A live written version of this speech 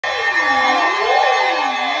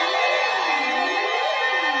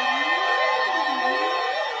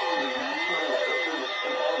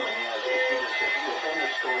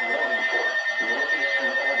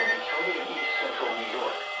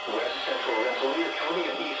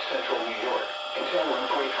until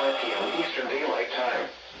 1:45 p.m. Eastern Daylight Time.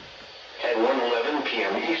 At 1:11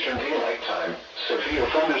 p.m. Eastern Daylight Time, severe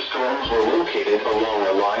thunderstorms were located along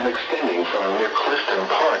a line extending from near Clifton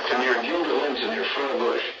Park to near Gilderland to near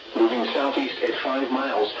Furbush, moving southeast at 5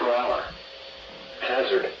 miles per hour.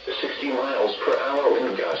 Hazard, 60 miles per hour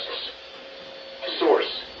wind gusts.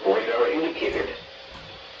 Source, radar indicated.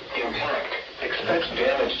 Impact, expect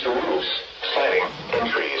damage to roofs, siding,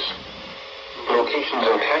 and trees. Locations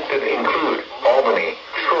impacted include Albany,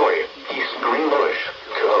 Troy, East Greenbush,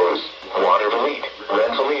 Coes, Watervliet,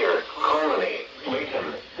 Rensselaer, Colony,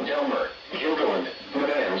 Layton, Delmer, Gilderland,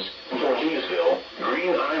 Medans, Voorheesville,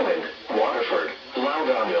 Green Island, Waterford,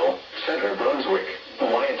 Loudonville, Center Brunswick,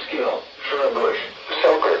 Wyattskill, Furbush,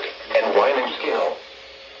 Selkirk, and Winningskill.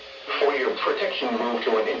 For your protection, move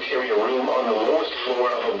to an interior room on the lowest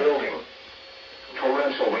floor of a building.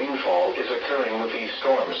 Torrential rainfall is occurring with these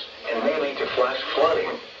storms and may lead to flash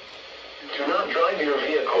flooding. Do not drive your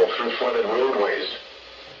vehicle through flooded roadways.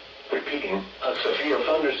 Repeating, a severe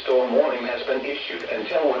thunderstorm warning has been issued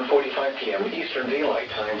until 1:45 p.m. Eastern Daylight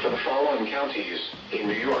Time for the following counties in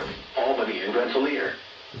New York, Albany, and Rensselaer.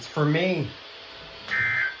 It's for me.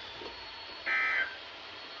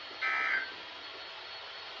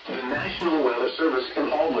 The National Weather Service in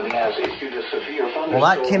Albany has issued a severe thunderstorm. Well,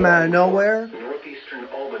 that came out of nowhere. Northeastern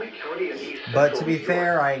Albany County and East But to be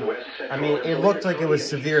fair, I mean, it looked like it was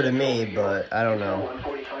severe to me, but I don't know.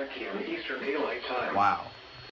 Until 1:45 p.m. Eastern Daylight Time. Wow.